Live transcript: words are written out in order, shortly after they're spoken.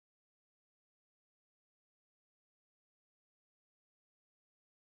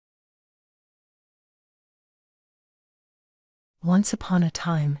Once upon a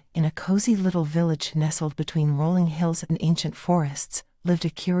time, in a cozy little village nestled between rolling hills and ancient forests, lived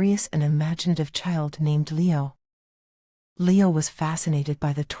a curious and imaginative child named Leo. Leo was fascinated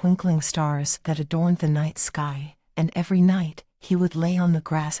by the twinkling stars that adorned the night sky, and every night, he would lay on the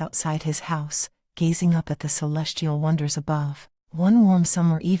grass outside his house, gazing up at the celestial wonders above. One warm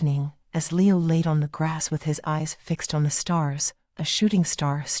summer evening, as Leo laid on the grass with his eyes fixed on the stars, a shooting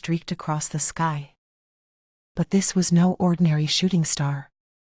star streaked across the sky. But this was no ordinary shooting star.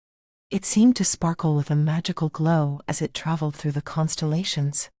 It seemed to sparkle with a magical glow as it traveled through the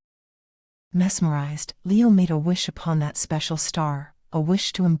constellations. Mesmerized, Leo made a wish upon that special star, a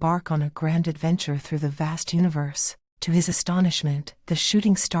wish to embark on a grand adventure through the vast universe. To his astonishment, the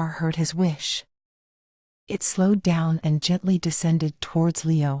shooting star heard his wish. It slowed down and gently descended towards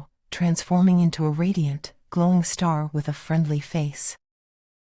Leo, transforming into a radiant, glowing star with a friendly face.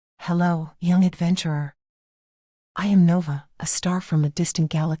 "Hello, young adventurer. I am Nova, a star from a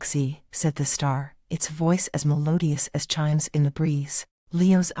distant galaxy," said the star, its voice as melodious as chimes in the breeze.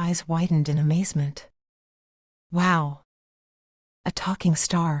 Leo's eyes widened in amazement. "Wow! A talking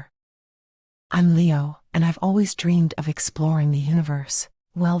star. I'm Leo, and I've always dreamed of exploring the universe."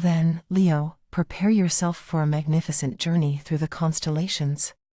 "Well then, Leo, prepare yourself for a magnificent journey through the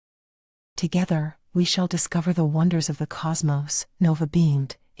constellations. Together, we shall discover the wonders of the cosmos," Nova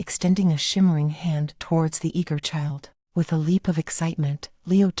beamed, extending a shimmering hand towards the eager child. With a leap of excitement,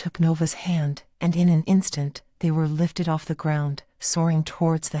 Leo took Nova's hand, and in an instant, they were lifted off the ground, soaring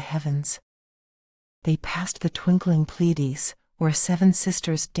towards the heavens. They passed the twinkling Pleiades, where 7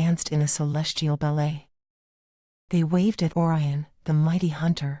 sisters danced in a celestial ballet. They waved at Orion, the mighty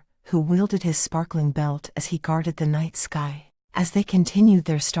hunter, who wielded his sparkling belt as he guarded the night sky. As they continued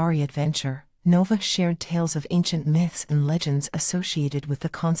their starry adventure, Nova shared tales of ancient myths and legends associated with the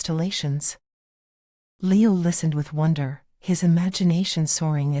constellations. Leo listened with wonder, his imagination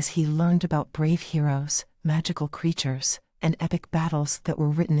soaring as he learned about brave heroes, magical creatures, and epic battles that were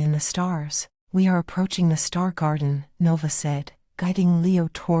written in the stars. "We are approaching the star garden," Nova said, guiding Leo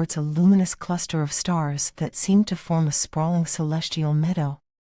towards a luminous cluster of stars that seemed to form a sprawling celestial meadow.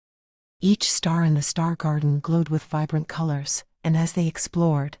 Each star in the star garden glowed with vibrant colors, and as they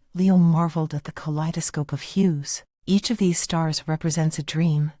explored, Leo marveled at the kaleidoscope of hues. "Each of these stars represents a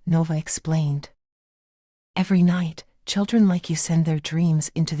dream," Nova explained. "Every night, children like you send their dreams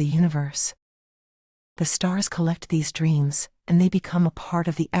into the universe. The stars collect these dreams, and they become a part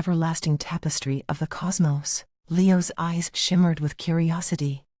of the everlasting tapestry of the cosmos." Leo's eyes shimmered with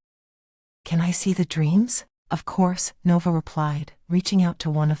curiosity. "Can I see the dreams?" "Of course," Nova replied, reaching out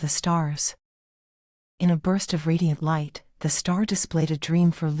to one of the stars. In a burst of radiant light, the star displayed a dream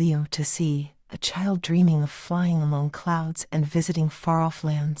for Leo to see, a child dreaming of flying among clouds and visiting far-off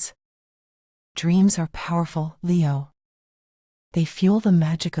lands. "Dreams are powerful, Leo. They fuel the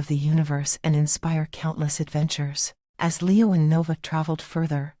magic of the universe and inspire countless adventures." As Leo and Nova traveled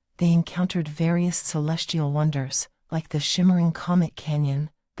further, they encountered various celestial wonders, like the shimmering comet canyon,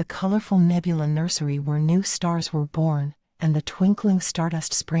 the colorful nebula nursery where new stars were born, and the twinkling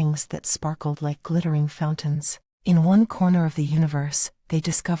stardust springs that sparkled like glittering fountains. In one corner of the universe, they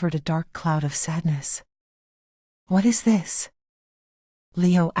discovered a dark cloud of sadness. "What is this?"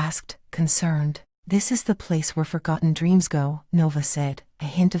 Leo asked, concerned. "This is the place where forgotten dreams go," Nova said, a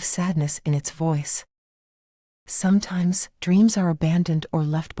hint of sadness in its voice. "Sometimes, dreams are abandoned or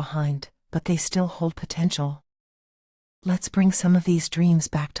left behind, but they still hold potential. Let's bring some of these dreams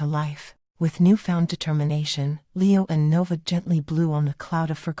back to life." With newfound determination, Leo and Nova gently blew on the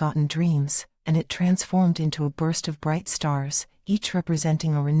cloud of forgotten dreams, and it transformed into a burst of bright stars, each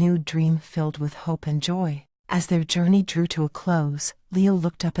representing a renewed dream filled with hope and joy. As their journey drew to a close, Leo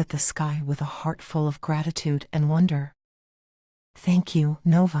looked up at the sky with a heart full of gratitude and wonder. "Thank you,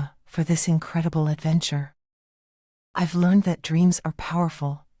 Nova, for this incredible adventure. I've learned that dreams are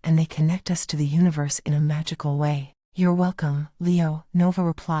powerful, and they connect us to the universe in a magical way." "You're welcome, Leo," Nova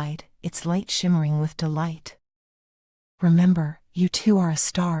replied, its light shimmering with delight. "Remember, you too are a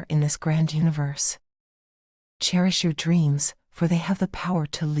star in this grand universe. Cherish your dreams, for they have the power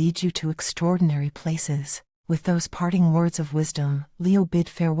to lead you to extraordinary places." With those parting words of wisdom, Leo bid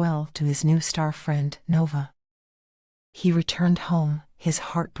farewell to his new star friend, Nova. He returned home, his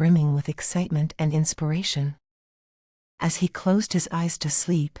heart brimming with excitement and inspiration. As he closed his eyes to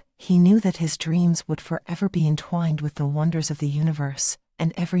sleep, he knew that his dreams would forever be entwined with the wonders of the universe,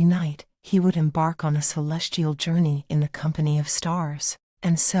 and every night, he would embark on a celestial journey in the company of stars.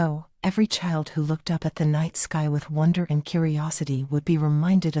 And so, every child who looked up at the night sky with wonder and curiosity would be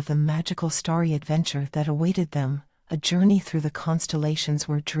reminded of the magical starry adventure that awaited them, a journey through the constellations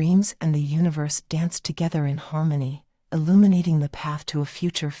where dreams and the universe danced together in harmony, illuminating the path to a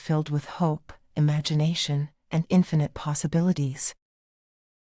future filled with hope, imagination, and infinite possibilities.